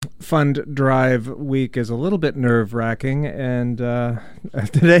fund drive week is a little bit nerve-wracking, and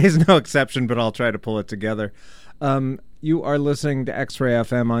today is no exception, but I'll try to pull it together. You are listening to X-Ray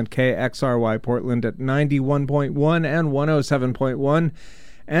FM on KXRY Portland at 91.1 and 107.1,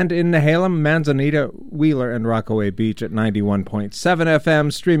 and in Nehalem, Manzanita, Wheeler, and Rockaway Beach at 91.7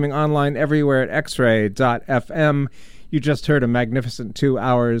 FM, streaming online everywhere at xray.fm. You just heard a magnificent 2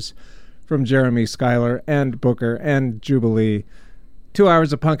 hours from Jeremy Schuyler and Booker and Jubilee. 2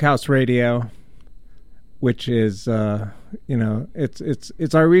 hours of Punk House Radio, which is, it's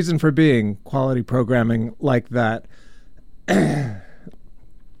our reason for being, quality programming like that. Did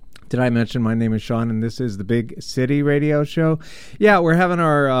I mention my name is Sean and this is the Big City Radio Show? Yeah, we're having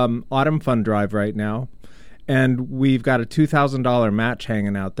our Autumn Fund Drive right now, and we've got a $2,000 match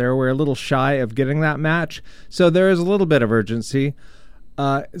hanging out there. We're a little shy of getting that match, so there is a little bit of urgency.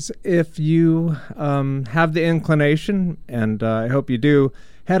 If you have the inclination, and I hope you do,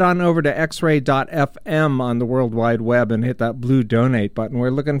 head on over to xray.fm on the World Wide Web and hit that blue donate button. We're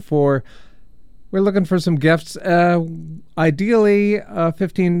looking for some gifts, ideally a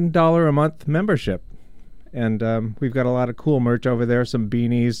 $15 a month membership. And we've got a lot of cool merch over there, some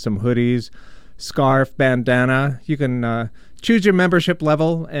beanies, some hoodies, scarf, bandana. You can choose your membership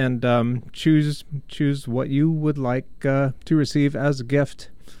level and choose what you would like to receive as a gift.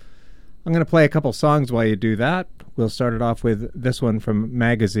 I'm going to play a couple songs while you do that. We'll start it off with this one from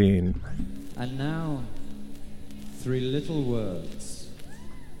Magazine. And now, 3 little words.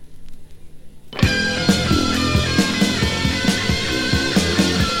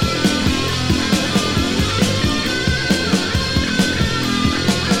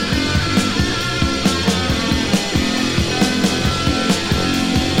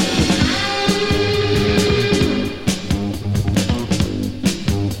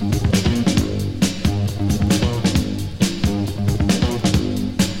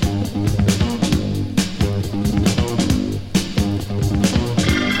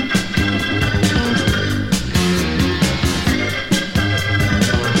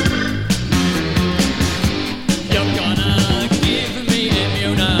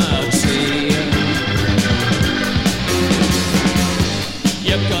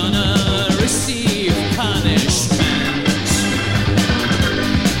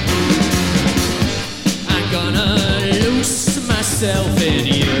 In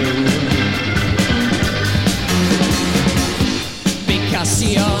you, because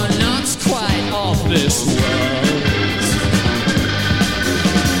you're not quite of this world.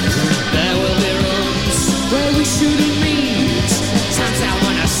 There will be rooms where we shouldn't meet. Times I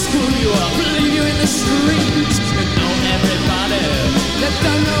wanna screw you up, leave you in the street. You know everybody that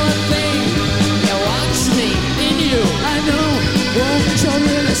don't know a thing. You watch me in you, I know what you're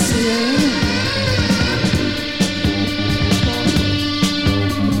really seeing.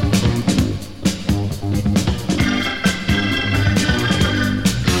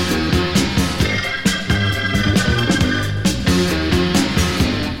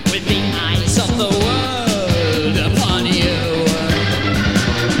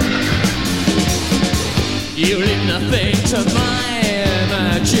 To my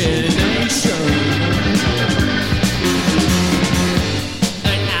imagination,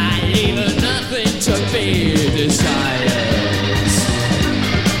 and I leave nothing to be desired.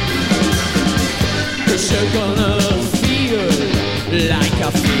 'Cause you're gonna feel like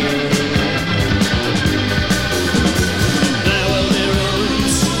I feel. There will be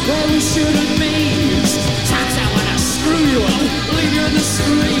rooms where we shouldn't meet. Times I wanna screw you up, leave you in the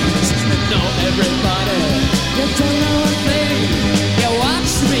street. And know everybody, you don't know a thing. You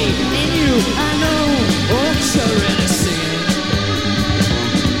watch me in you, I know what you're really seeing.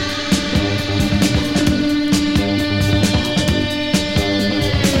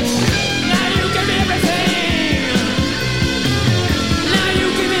 Now you give me everything. Now you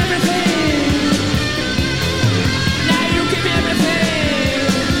give me everything. Now you give me everything.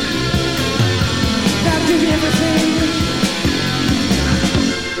 Now give me everything.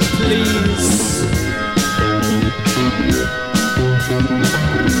 Please.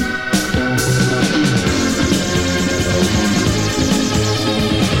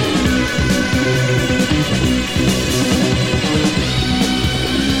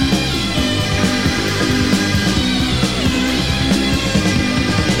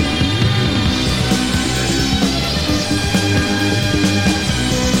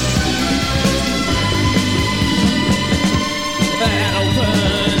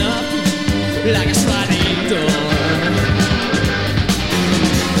 Like a sliding door,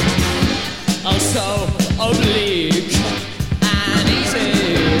 oh so oblique and easy.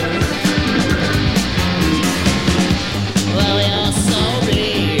 Well, you're so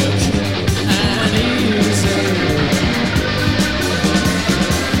oblique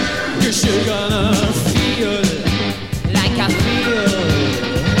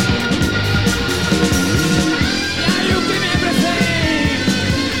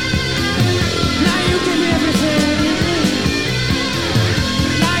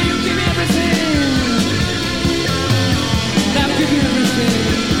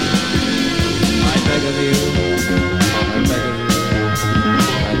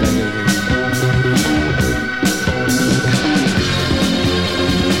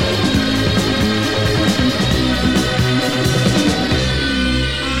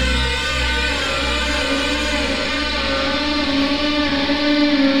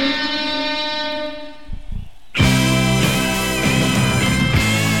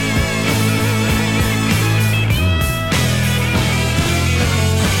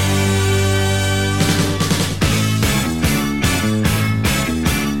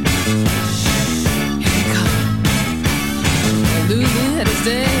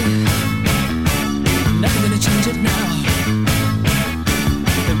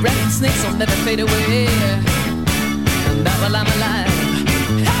fade away. And that while I'm alive.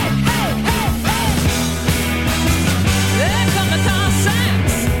 Hey, hey, hey, hey! There come the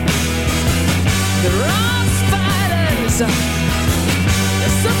Cossacks, the rock spiders, the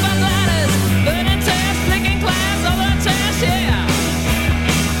super gliders, burning trash, flicking clouds over the trash, yeah.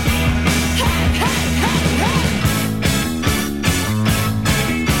 Hey, hey, hey, hey!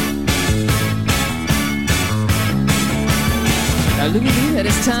 Now Louis had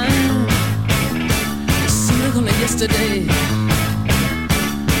his time, seemed like only yesterday.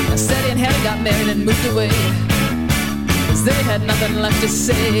 I said he and Harry got married and moved away, 'cause they had nothing left to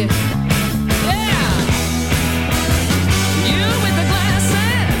say. Yeah! You with the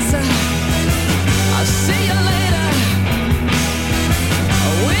glasses, I'll see you later.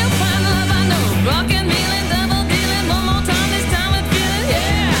 We'll find love, I know, rockin', mealin', double dealing, one more time, this time with feeling,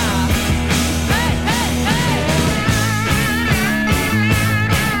 yeah! Hey, hey, hey!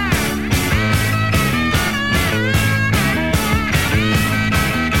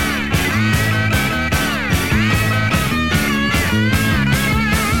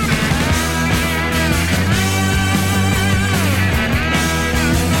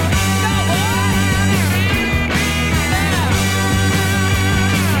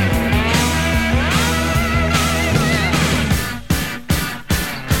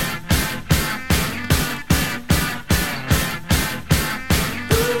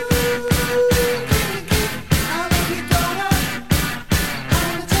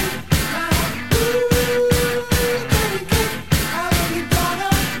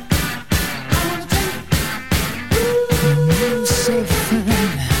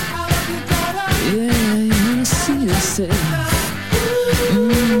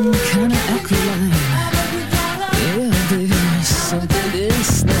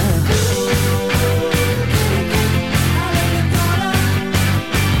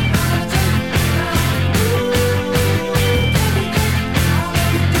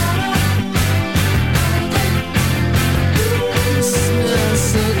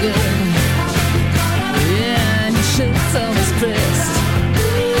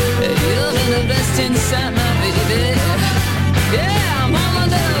 Inside my baby, yeah, I'm all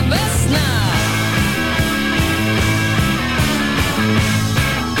under the vest now.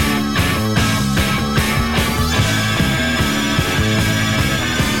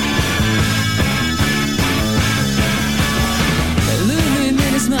 Louis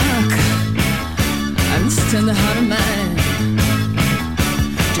made his mark on this tender heart of mine.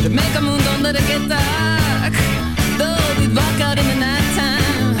 To make a moon, don't let it get dark. Though we walk out in the night time.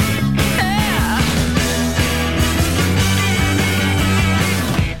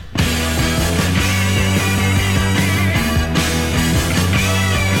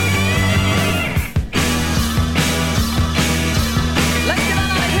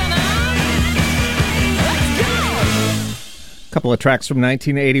 Couple of tracks from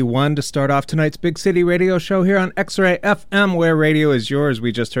 1981 to start off tonight's Big City Radio show here on X-Ray FM, where radio is yours.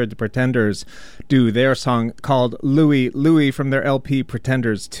 We just heard the Pretenders do their song called Louie Louie from their LP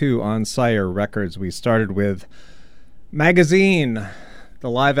Pretenders 2 on Sire Records. We started with Magazine, the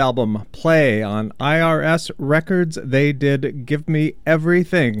live album Play on IRS Records. They did Give Me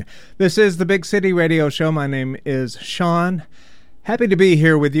Everything. This is the Big City Radio show. My name is Sean. Happy to be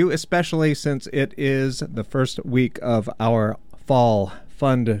here with you, especially since it is the first week of our fall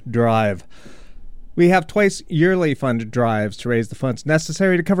fund drive. We have twice yearly fund drives to raise the funds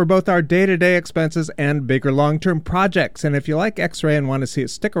necessary to cover both our day-to-day expenses and bigger long-term projects. And if you like X-Ray and want to see it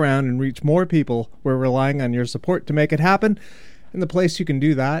stick around and reach more people, we're relying on your support to make it happen. And the place you can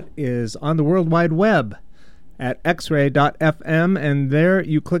do that is on the World Wide Web at xray.fm, and there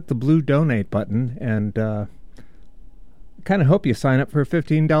you click the blue donate button, and kind of hope you sign up for a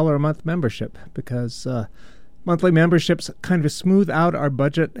 $15 a month membership, because monthly memberships kind of smooth out our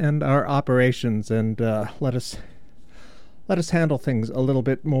budget and our operations, and let us handle things a little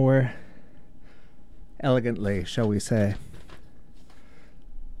bit more elegantly, shall we say.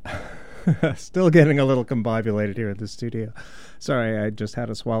 Still getting a little combobulated here at the studio. Sorry, I just had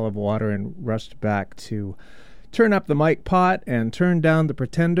a swallow of water and rushed back to turn up the mic pot and turn down the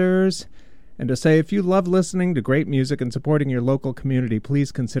Pretenders. And to say, if you love listening to great music and supporting your local community,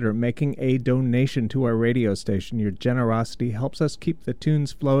 please consider making a donation to our radio station. Your generosity helps us keep the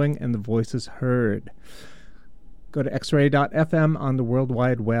tunes flowing and the voices heard. Go to xray.fm on the World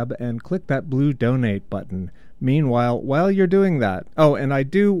Wide Web and click that blue donate button. Meanwhile, while you're doing that, and I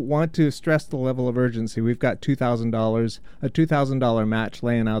do want to stress the level of urgency. We've got $2,000, a $2,000 match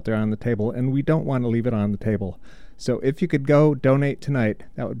laying out there on the table, and we don't want to leave it on the table. So if you could go donate tonight,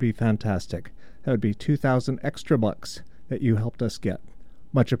 that would be fantastic. That would be $2,000 extra bucks that you helped us get.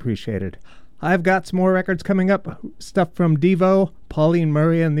 Much appreciated. I've got some more records coming up. Stuff from Devo, Pauline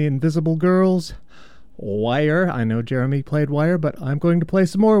Murray and the Invisible Girls, Wire. I know Jeremy played Wire, but I'm going to play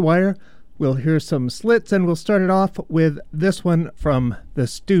some more Wire. We'll hear some Slits, and we'll start it off with this one from the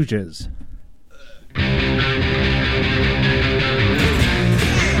Stooges.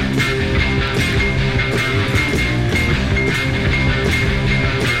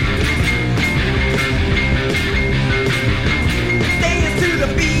 To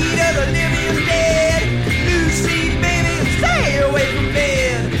the beat of the living dead, loose sleep, baby, stay away from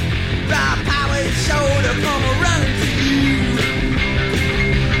bed. Raw power is sure to come running to you.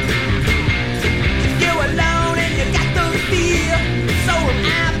 If you're alone and you got the fear, so am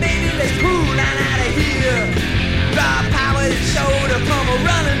I, baby, let's move on out of here. Raw power is sure to come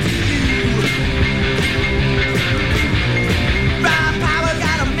running to you. Raw power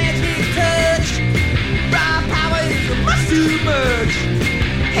got a magic touch. Raw power is a much too much.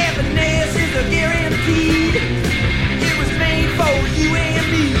 Happiness is a guaranteed. It was made for you and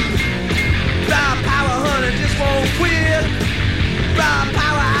me. Raw power, honey, just won't quit. Raw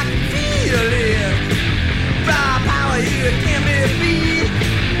power, I can feel it. Raw power, here can be beat.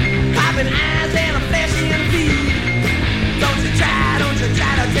 Popping eyes and a flashing feet. Don't you try to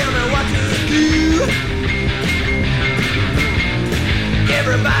tell me what to do.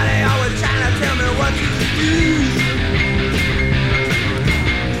 Everybody always trying to tell me what to do.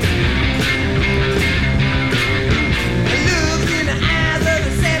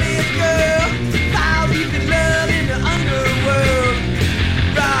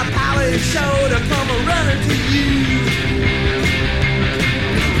 Sure to come running to you.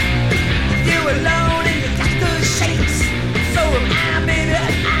 If you're alone and you got the shakes, so am I, baby,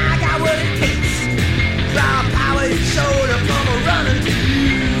 and I got what it takes. Raw power is sure to come running to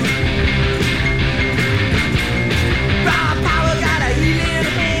you. Raw power got a healing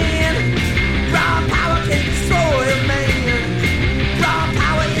hand. Raw power can destroy a man. Raw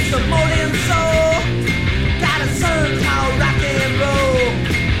power is a molten soul. Got a son called rock and roll.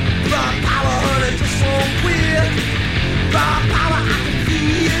 Raw power, honey, just won't quit. Raw power, I can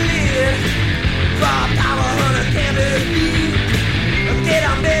feel it. Raw power, honey, can't be beat. Get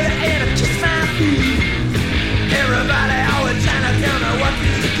on, baby, and kiss my feet. Everybody always trying to tell me what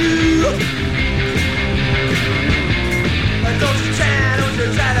to do. Don't you try to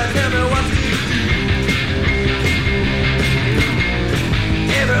tell me what to do.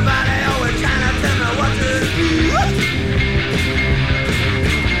 Everybody always trying to tell me what to do.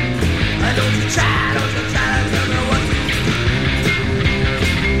 Don't you try to tell me what to do.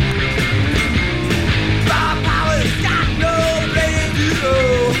 Raw power has got no place to go.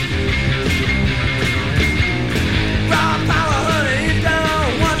 Raw power, honey, it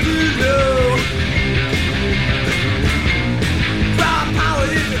don't want to know. Raw power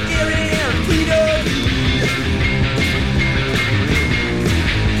is a guarantee of you.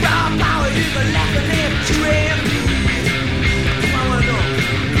 Raw power is a laughing at you and me. I wanna know.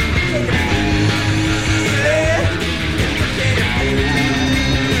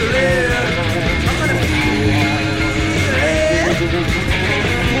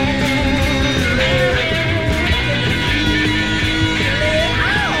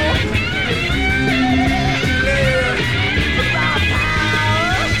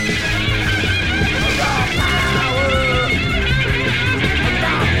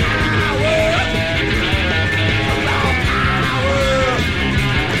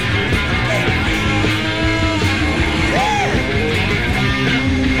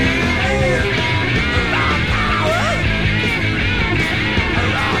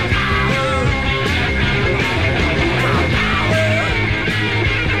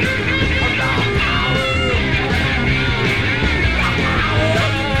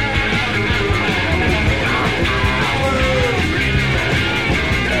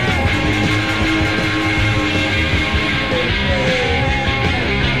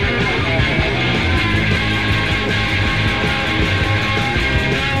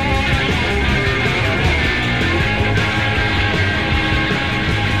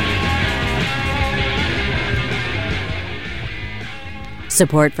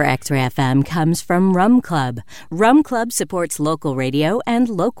 Support for X-Ray FM comes from Rum Club. Rum Club supports local radio and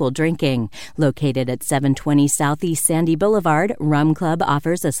local drinking. Located at 720 Southeast Sandy Boulevard, Rum Club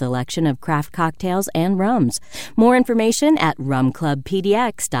offers a selection of craft cocktails and rums. More information at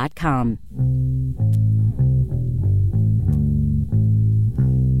rumclubpdx.com.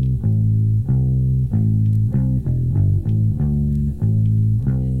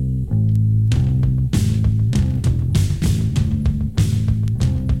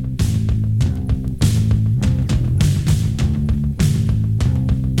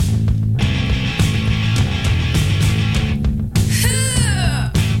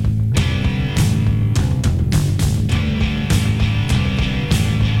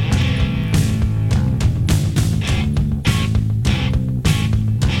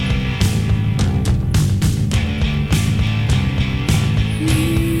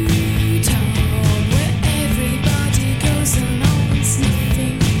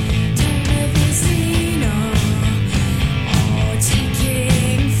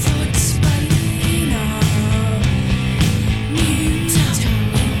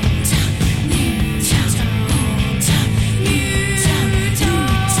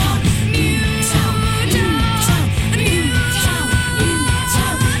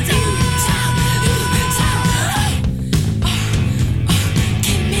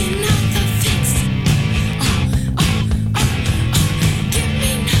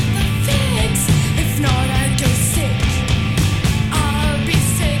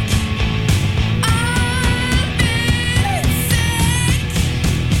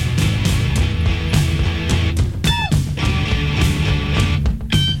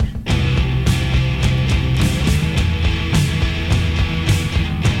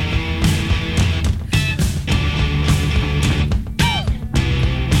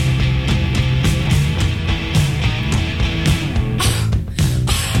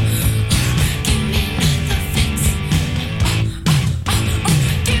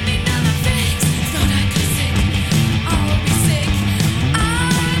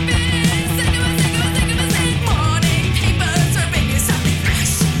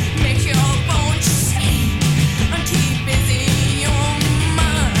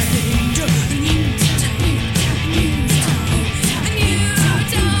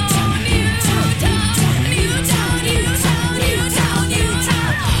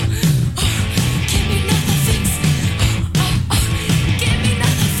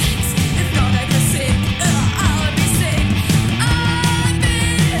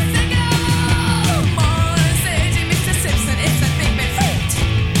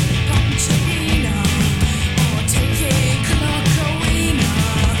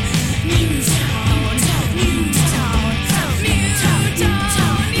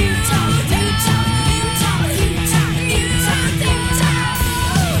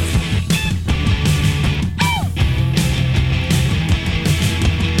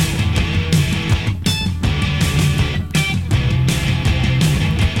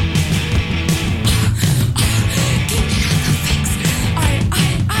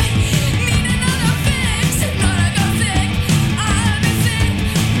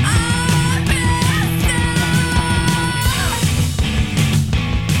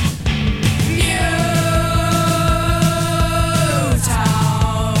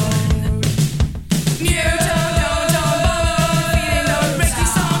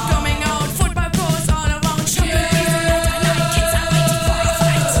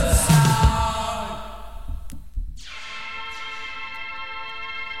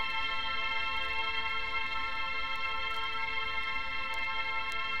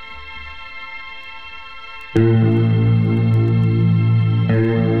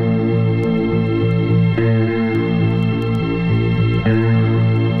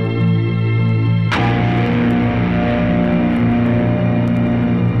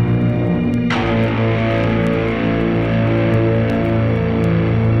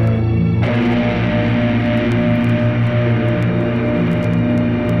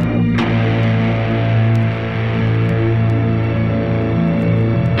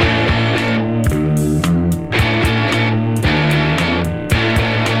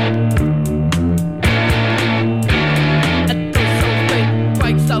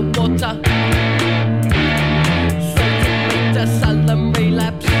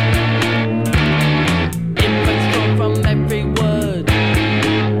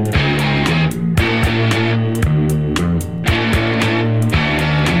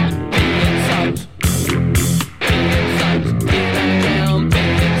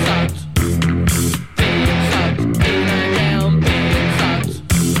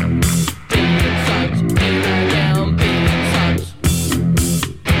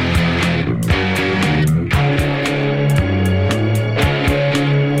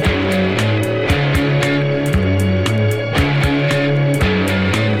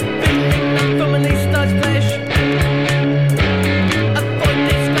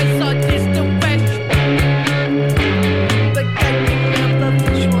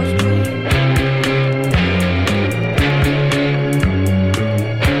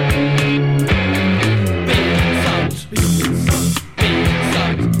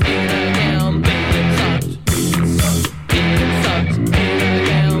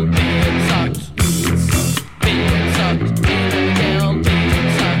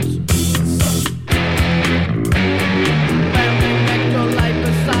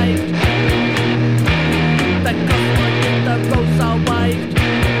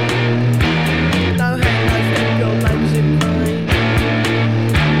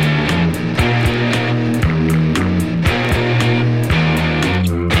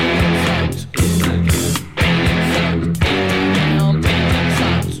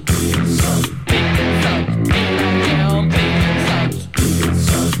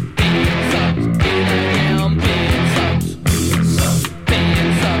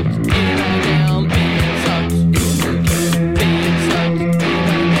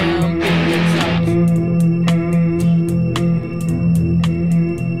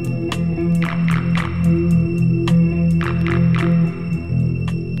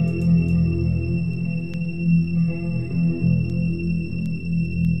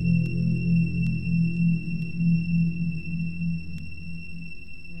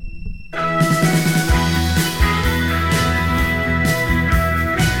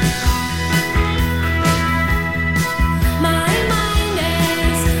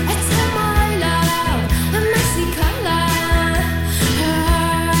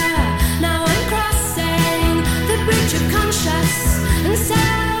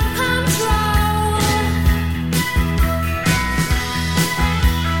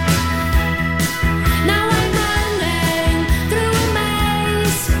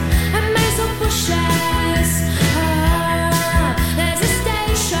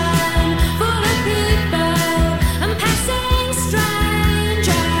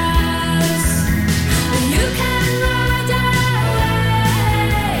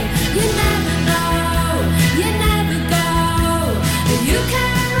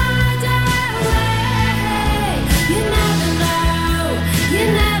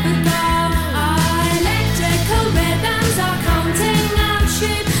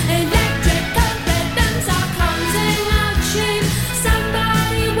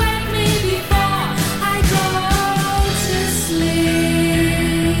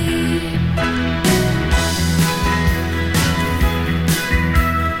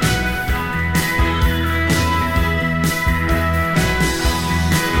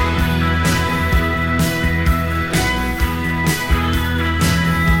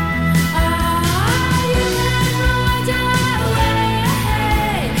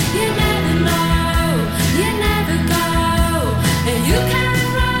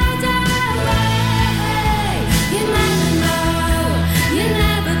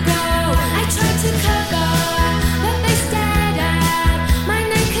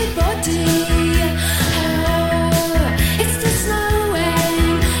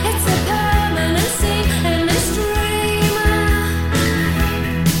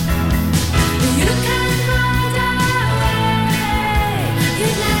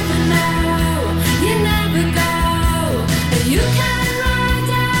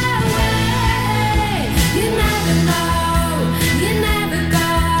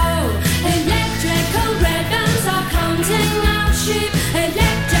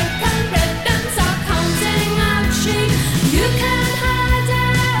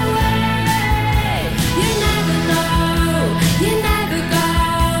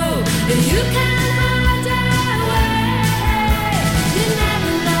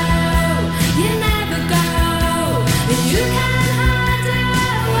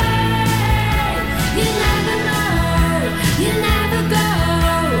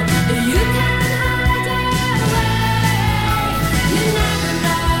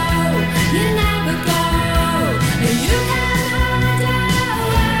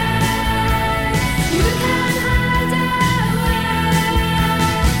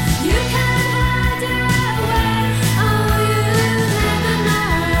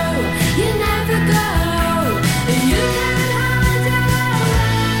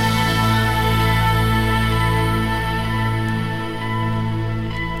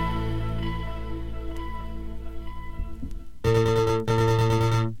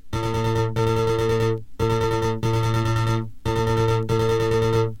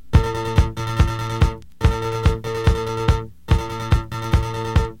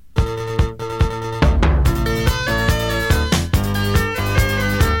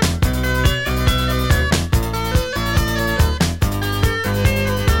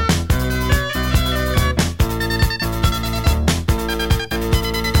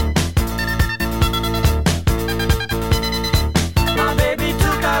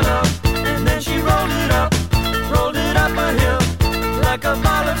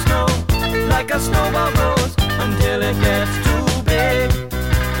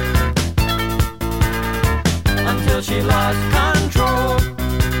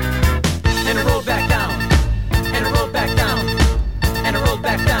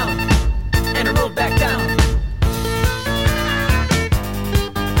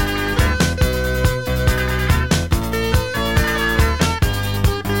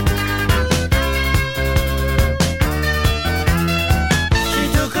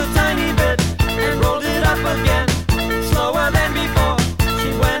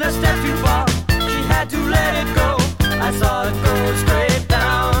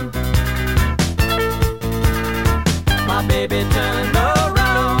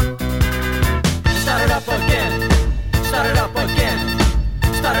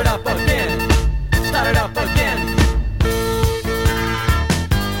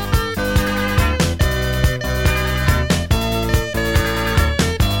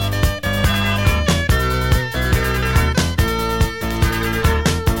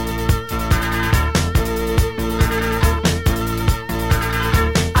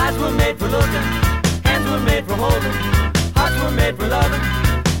 holding, hearts were made for loving,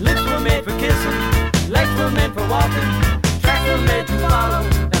 lips were made for kissing, legs were made for walking, tracks were made to follow.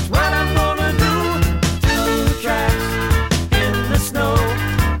 That's what I'm gonna do. 2 tracks in the snow,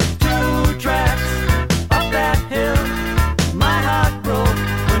 2 tracks up that hill. My heart broke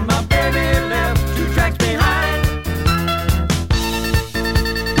when my baby left. 2 tracks behind.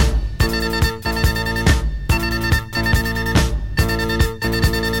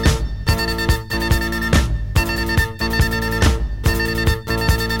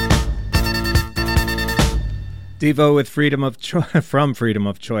 Devo with from Freedom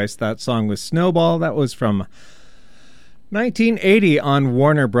of Choice. That song was Snowball. That was from 1980 on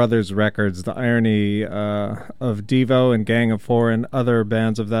Warner Brothers Records. The irony of Devo and Gang of Four and other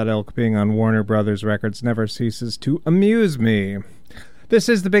bands of that ilk being on Warner Brothers Records never ceases to amuse me. This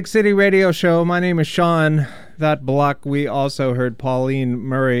is the Big City Radio Show. My name is Sean. That block we also heard Pauline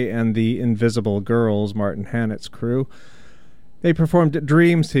Murray and the Invisible Girls, Martin Hannett's crew. They performed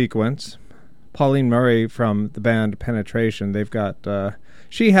Dream Sequence. Pauline Murray from the band Penetration. They've got,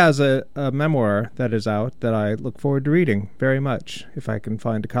 she has a memoir that is out that I look forward to reading very much, if I can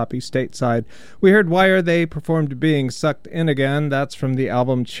find a copy stateside. We heard Wire. They performed Being Sucked In Again. That's from the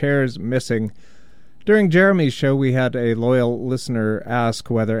album Chairs Missing. During Jeremy's show, we had a loyal listener ask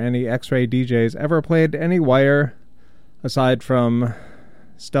whether any X-Ray DJs ever played any Wire aside from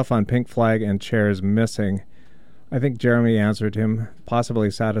stuff on Pink Flag and Chairs Missing. I think Jeremy answered him possibly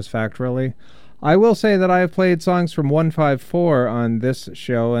satisfactorily. I will say that I have played songs from 154 on this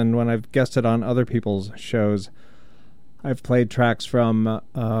show, and when I've guested on other people's shows, I've played tracks from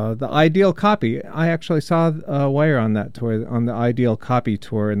the Ideal Copy. I actually saw Wire on that tour, on the Ideal Copy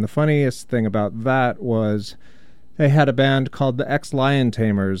tour, and the funniest thing about that was they had a band called the Ex-Lion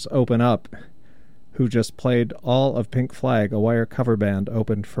Tamers open up, who just played all of Pink Flag. A Wire cover band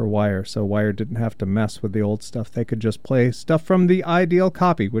opened for Wire, so Wire didn't have to mess with the old stuff. They could just play stuff from the Ideal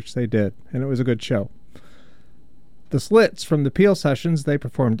Copy, which they did, and it was a good show. The Slits from the Peel Sessions, they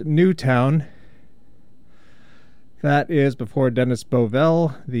performed Newtown. That is before Dennis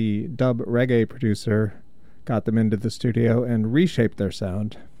Bovell, the dub reggae producer, got them into the studio and reshaped their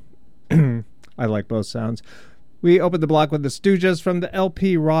sound. I like both sounds. We opened the block with the Stooges from the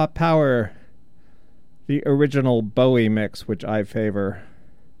LP Raw Power, the original Bowie mix, which I favor.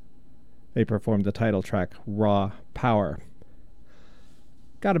 They performed the title track, Raw Power.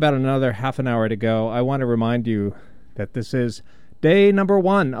 Got about another half an hour to go. I want to remind you that this is day number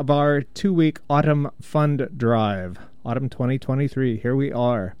 1 of our 2-week Autumn Fund Drive. Autumn 2023, here we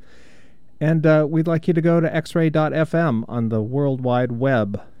are. And we'd like you to go to xray.fm on the World Wide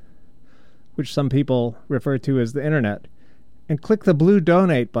Web, which some people refer to as the internet, and click the blue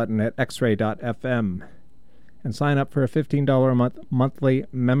donate button at xray.fm and sign up for a $15 a month monthly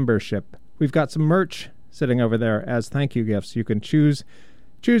membership. We've got some merch sitting over there as thank you gifts. You can choose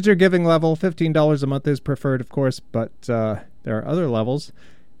your giving level. $15 a month is preferred, of course, but there are other levels,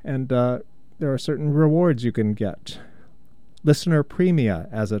 and there are certain rewards you can get. Listener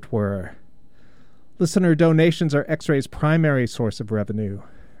premia, as it were. Listener donations are X-Ray's primary source of revenue.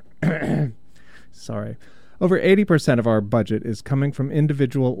 Sorry. Over 80% of our budget is coming from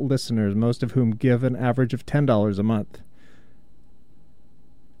individual listeners, most of whom give an average of $10 a month.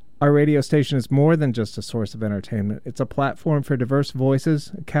 Our radio station is more than just a source of entertainment. It's a platform for diverse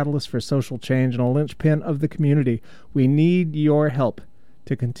voices, a catalyst for social change, and a linchpin of the community. We need your help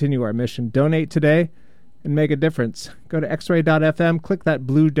to continue our mission. Donate today and make a difference. Go to xray.fm, click that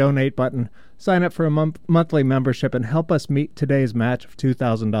blue donate button, sign up for a monthly membership, and help us meet today's match of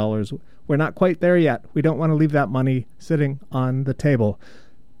 $2,000. We're not quite there yet. We don't want to leave that money sitting on the table.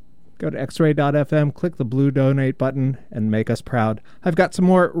 Go to xray.fm, click the blue donate button, and make us proud. I've got some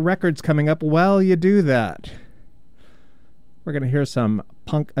more records coming up while you do that. We're going to hear some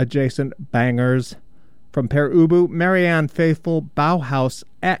punk-adjacent bangers from Pere Ubu, Marianne Faithfull, Bauhaus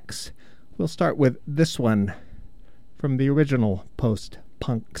X. We'll start with this one from the original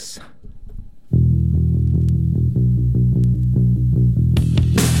post-punks.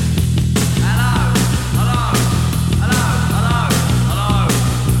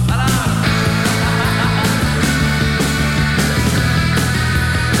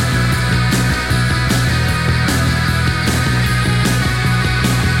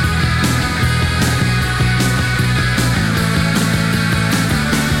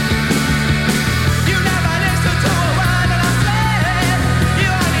 You never listen to a word that I say. You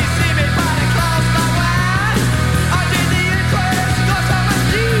only see me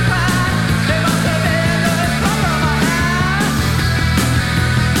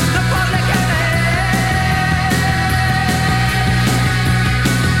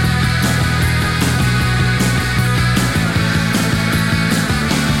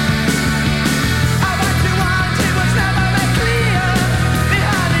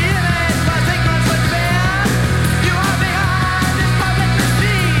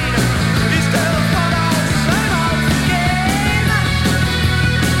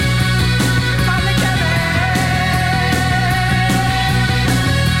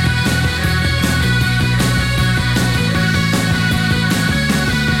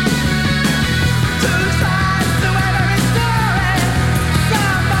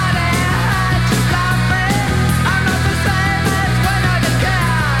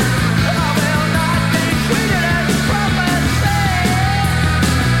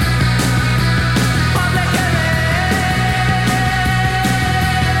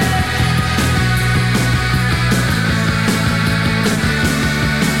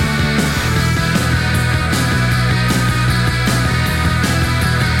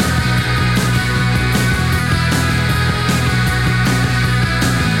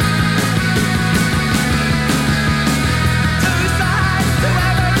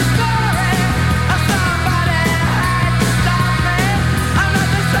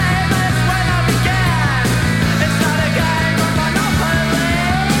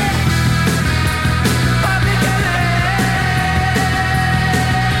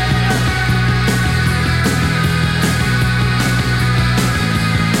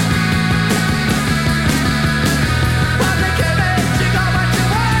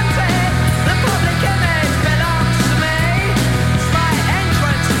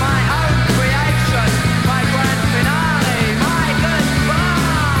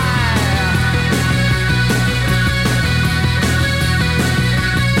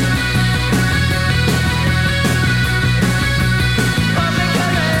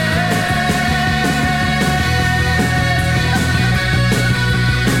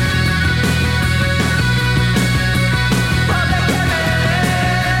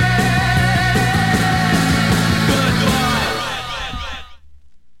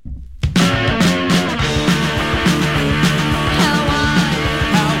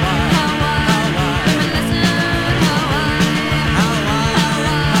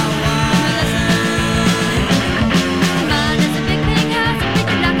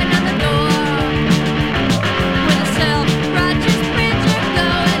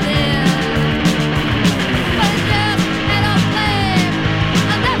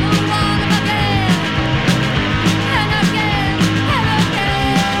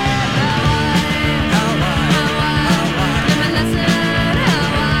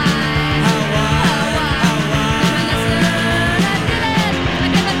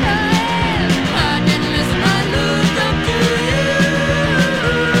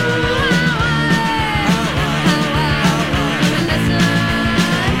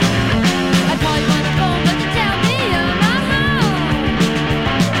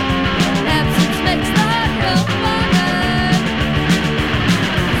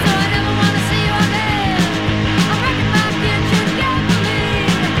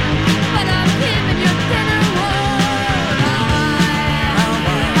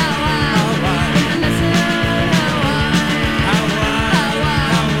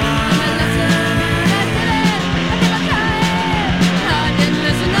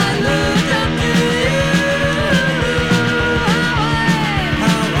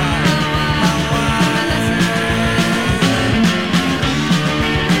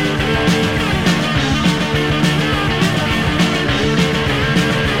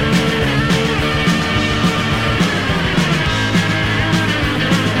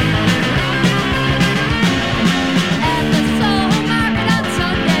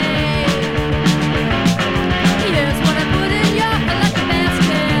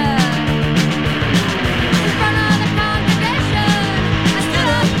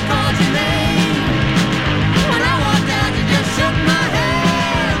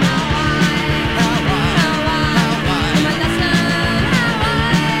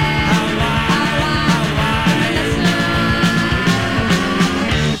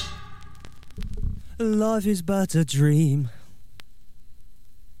Life is but a dream.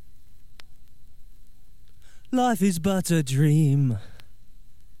 Life is but a dream.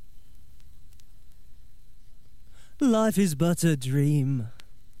 Life is but a dream.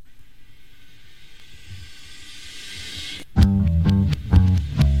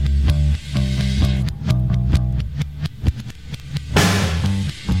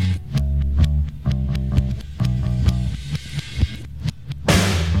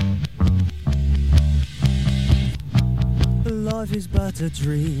 Life is but a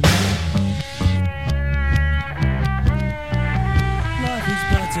dream. Life is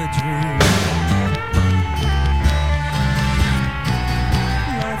but a dream. Life is but a dream.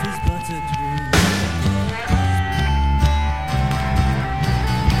 Life is but a dream.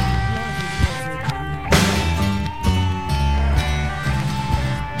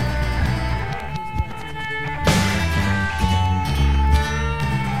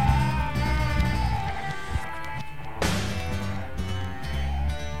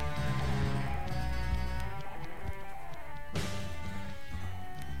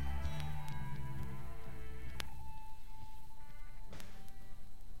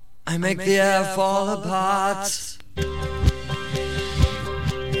 I make the air fall apart.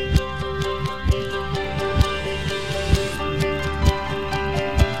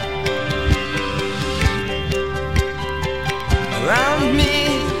 Around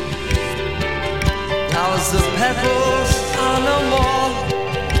me, flowers of petals are no more.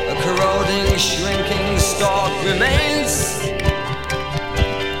 A corroding, shrinking stalk remains,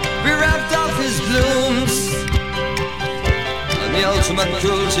 bereft of his blooms. The ultimate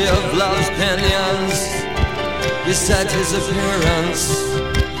cruelty of love's pinions beset his appearance,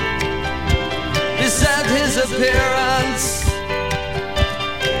 beset his appearance.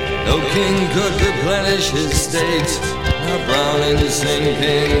 No king could replenish his state, now drowning,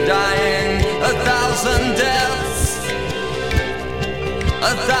 sinking, dying, 1,000 deaths,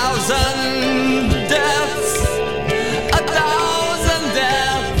 1,000 deaths, 1,000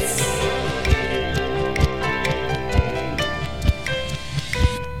 deaths.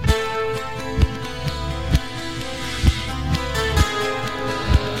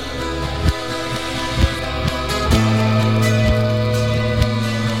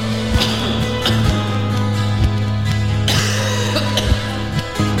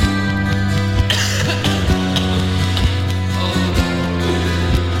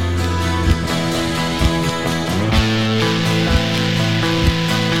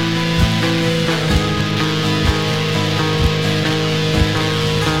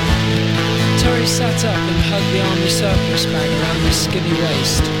 Sat up and hugged the army surplus bag around his skinny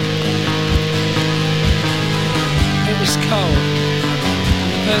waist. It was cold, and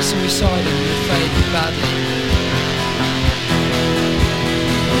the person beside him had faded badly.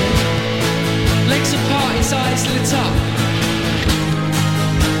 Legs apart, his eyes lit up.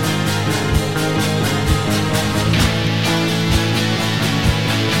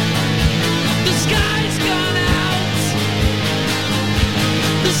 The sky's gone out.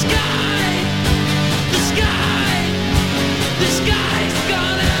 The sky. The sky's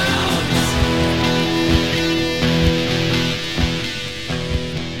gone out.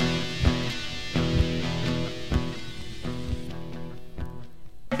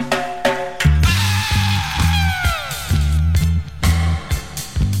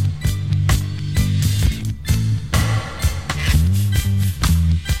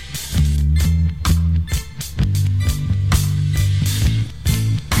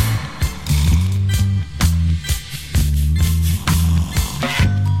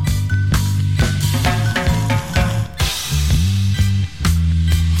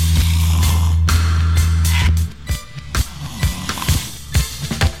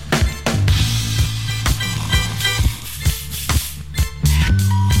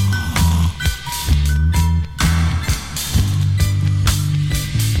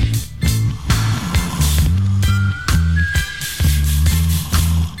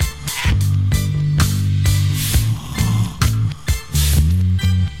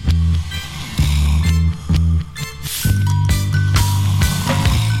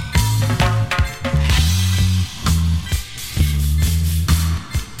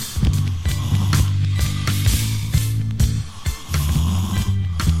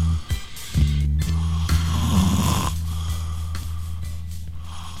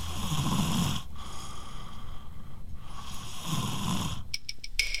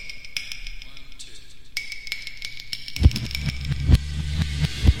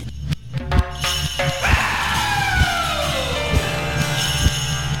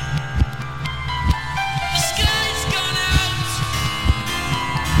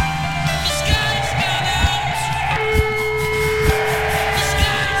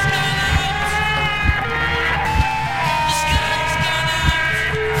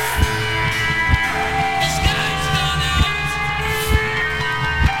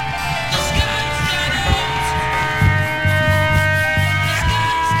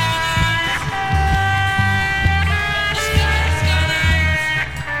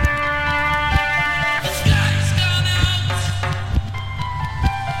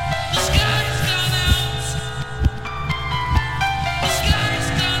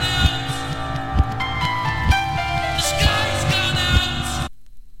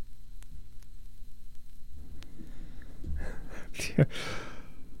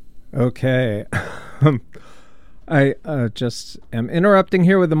 Okay. I just am interrupting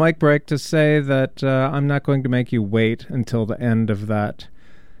here with the mic break to say that I'm not going to make you wait until the end of that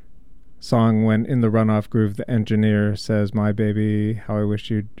song when in the runoff groove the engineer says, "My baby, how I wish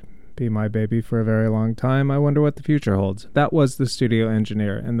you'd be my baby for a very long time. I wonder what the future holds." That was the studio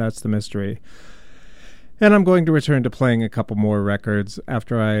engineer, and that's the mystery. And I'm going to return to playing a couple more records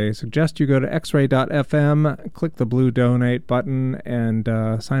after I suggest you go to xray.fm, click the blue donate button, and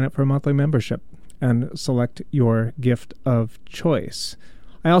sign up for a monthly membership and select your gift of choice.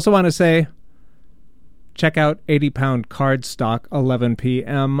 I also want to say, check out 80-Pound Cardstock, 11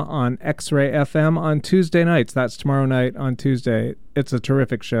 p.m. on X-Ray FM on Tuesday nights. That's tomorrow night on Tuesday. It's a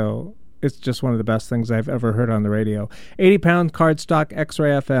terrific show. It's just one of the best things I've ever heard on the radio. 80-Pound Cardstock, X-Ray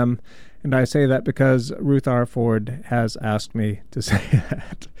FM. And I say that because Ruth R. Ford has asked me to say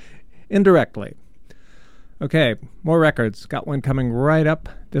that indirectly. Okay, more records. Got one coming right up.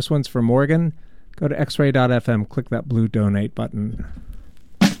 This one's for Morgan. Go to xray.fm, click that blue donate button.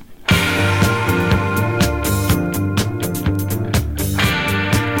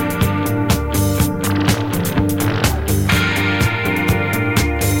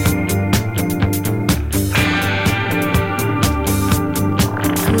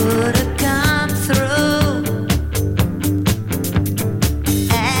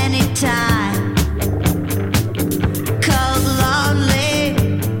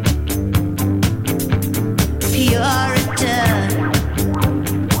 Pure return.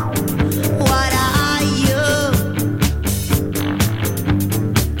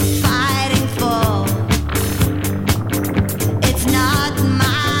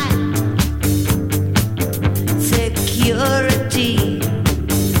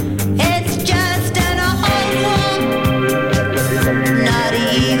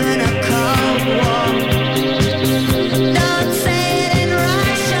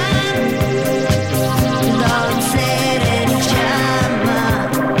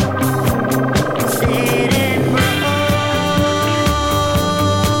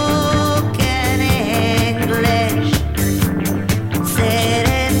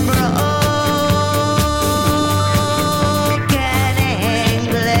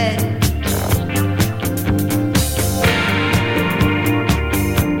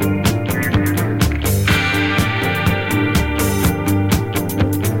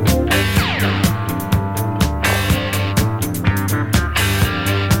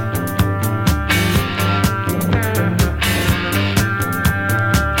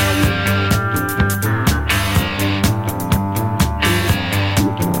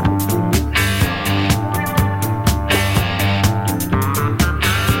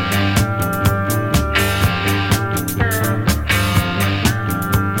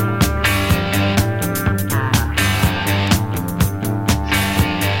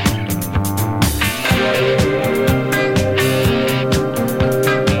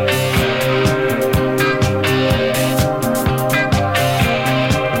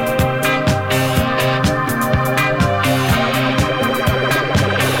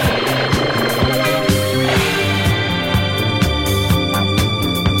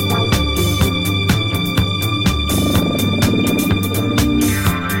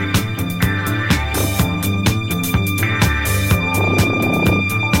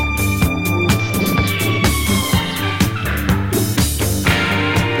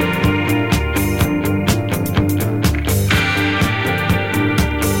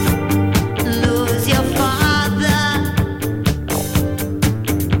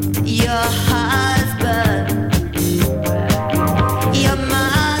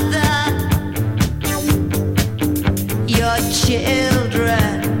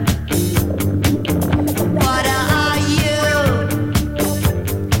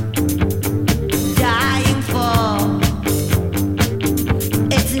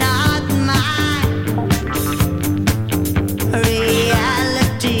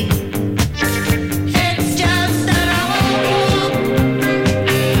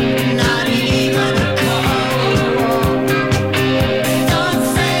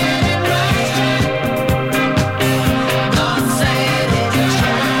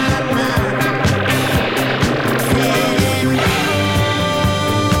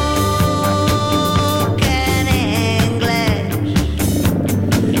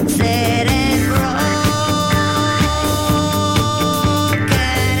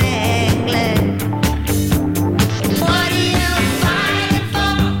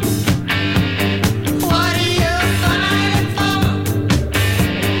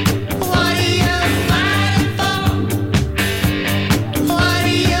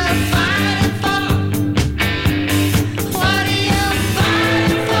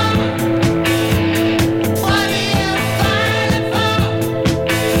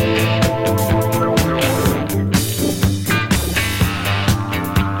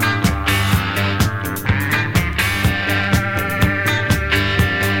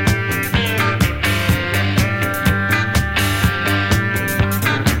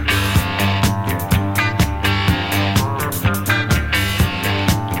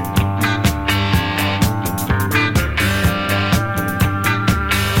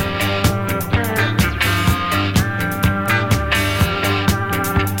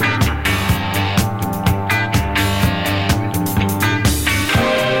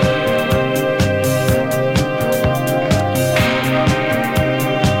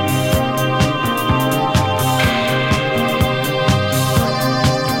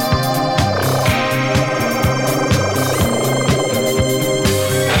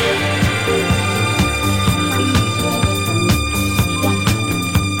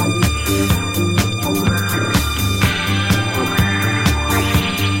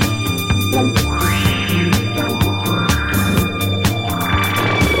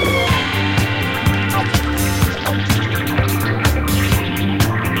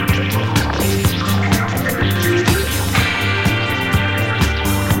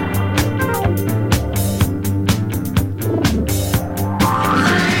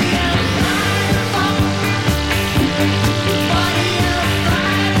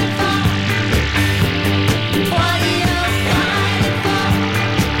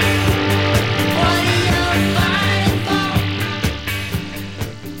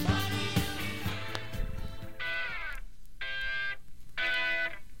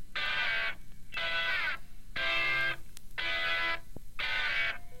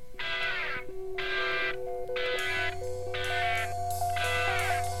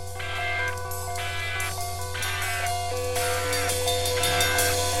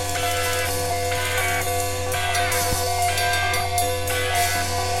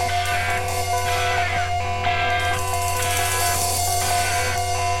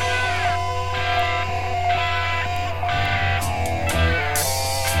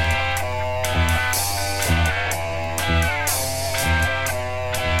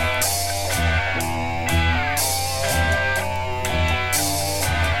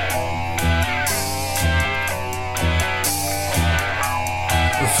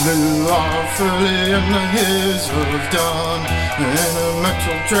 Little awfully in the haze of dawn, and a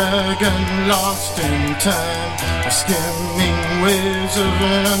metal dragon lost in time, skimming waves of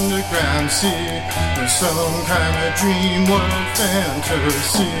an underground sea, or some kind of dream world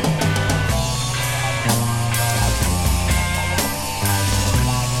fantasy.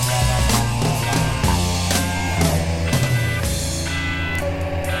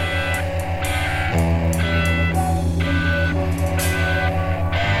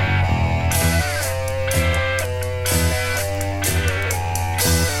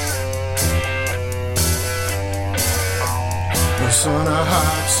 On a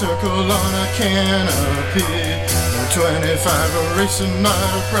hot circle on a canopy, 25 racing by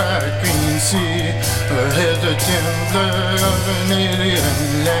a bright green sea, ahead the dim blur of an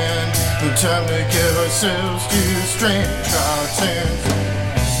alien land. Time to give ourselves to strange hearts.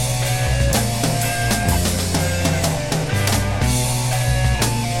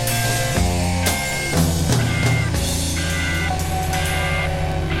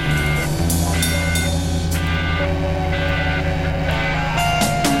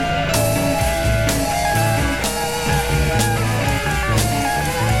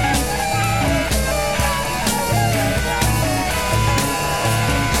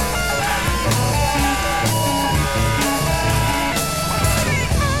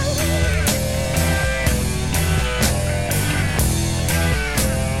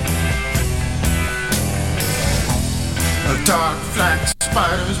 Dark black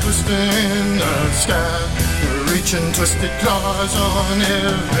spiders twisting in the sky, reaching twisted claws on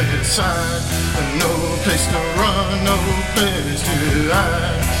every side. No place to run, no place to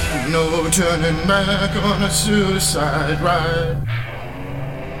hide, no turning back on a suicide ride.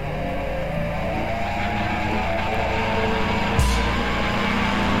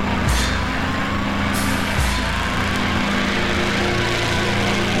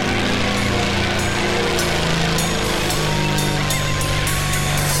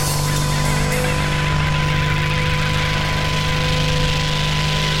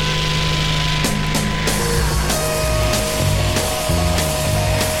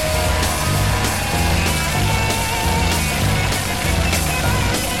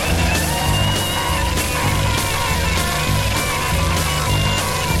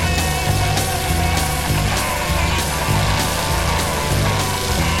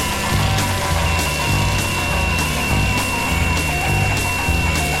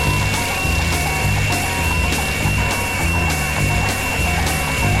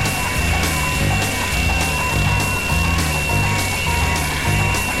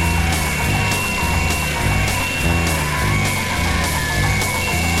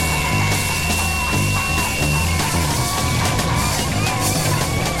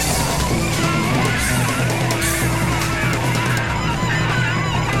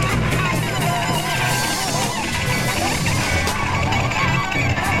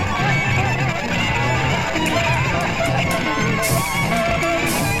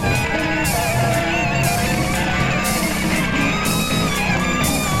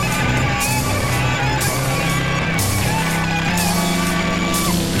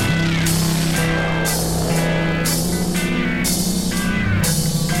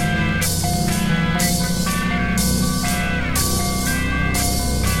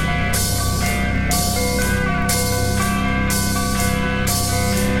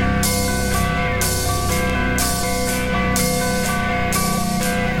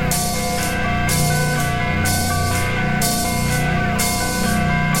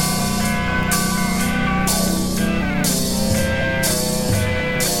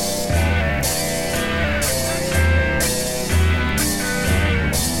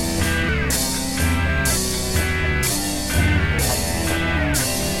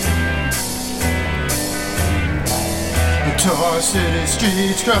 Tar city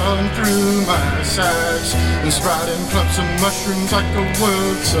streets crawling through my sides, and sprouting clumps of mushrooms like a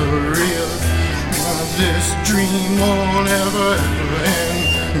world surreal. This dream won't ever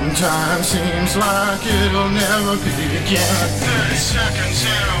end, and time seems like it'll never begin. 30 seconds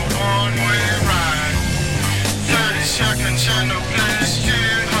in a one-way ride, 30 seconds and no place to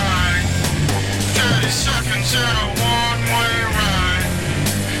hide, 30 seconds in a one-way ride,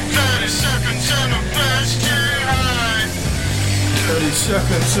 30 seconds and no place to hide. 30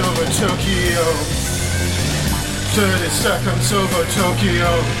 seconds over Tokyo, 30 seconds over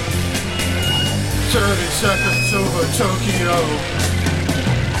Tokyo, 30 seconds over Tokyo,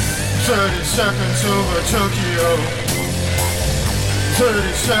 30 seconds over Tokyo,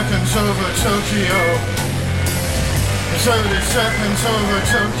 30 seconds over Tokyo, 30 seconds over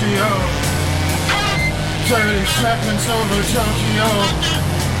Tokyo, 30 seconds over Tokyo,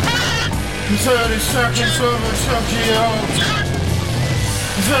 30 seconds over Tokyo.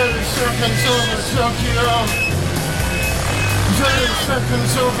 30 seconds over Tokyo. 30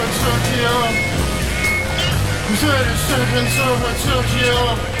 seconds over Tokyo. 30 seconds over Tokyo.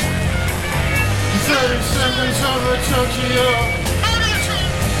 30 seconds over Tokyo.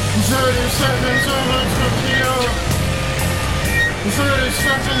 30 seconds over Tokyo. 30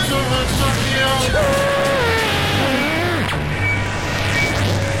 seconds over Tokyo.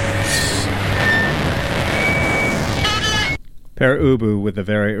 Pere Ubu with the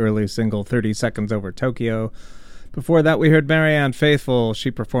very early single 30 Seconds Over Tokyo. Before that, we heard Marianne Faithfull.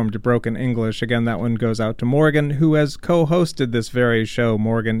 She performed Broken English. Again, that one goes out to Morgan, who has co-hosted this very show.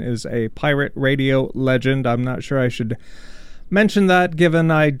 Morgan is a pirate radio legend. I'm not sure I should mention that,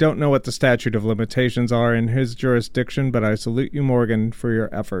 given I don't know what the statute of limitations are in his jurisdiction, but I salute you, Morgan, for your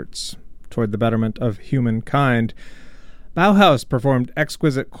efforts toward the betterment of humankind. Bauhaus performed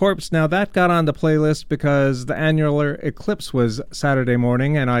Exquisite Corpse. Now, that got on the playlist because the annular eclipse was Saturday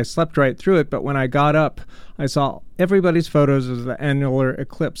morning, and I slept right through it, but when I got up, I saw everybody's photos of the annular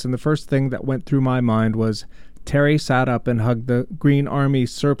eclipse, and the first thing that went through my mind was Terry sat up and hugged the Green Army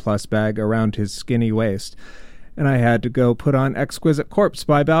surplus bag around his skinny waist, and I had to go put on Exquisite Corpse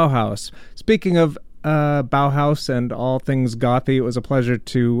by Bauhaus. Speaking of Bauhaus and all things gothy, it was a pleasure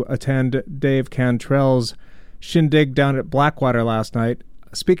to attend Dave Cantrell's shindig down at Blackwater last night.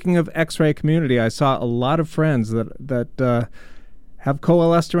 Speaking of X-ray community, I saw a lot of friends that have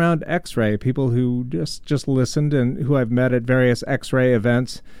coalesced around X-ray, people who just listened and who I've met at various X-ray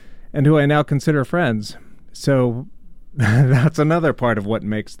events and who I now consider friends. So that's another part of what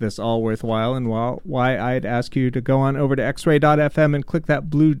makes this all worthwhile and why I'd ask you to go on over to xray.fm and click that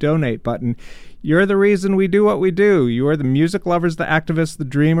blue donate button. You're the reason we do what we do. You are the music lovers, the activists, the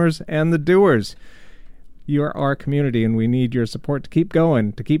dreamers, and the doers. You're our community, and we need your support to keep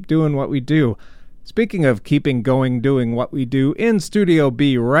going, to keep doing what we do. Speaking of keeping going, doing what we do, in Studio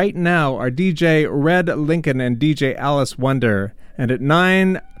B right now are DJ Red Lincoln and DJ Alice Wonder. And at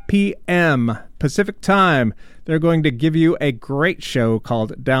 9 p.m. Pacific Time, they're going to give you a great show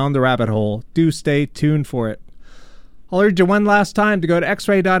called Down the Rabbit Hole. Do stay tuned for it. I'll urge you one last time to go to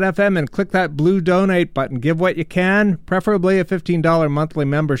xray.fm and click that blue donate button. Give what you can, preferably a $15 monthly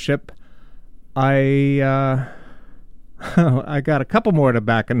membership. I got a couple more to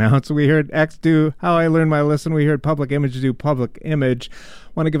back announce. We heard X do How I Learned My Lesson. We heard Public Image do Public Image.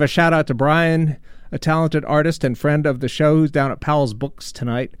 Want to give a shout out to Brian, a talented artist and friend of the show who's down at Powell's Books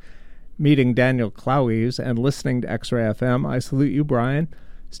tonight, meeting Daniel Clowes and listening to X-Ray FM. I salute you, Brian.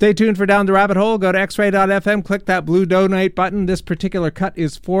 Stay tuned for Down the Rabbit Hole. Go to xray.fm, click that blue donate button. This particular cut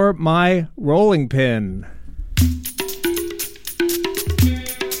is for my rolling pin.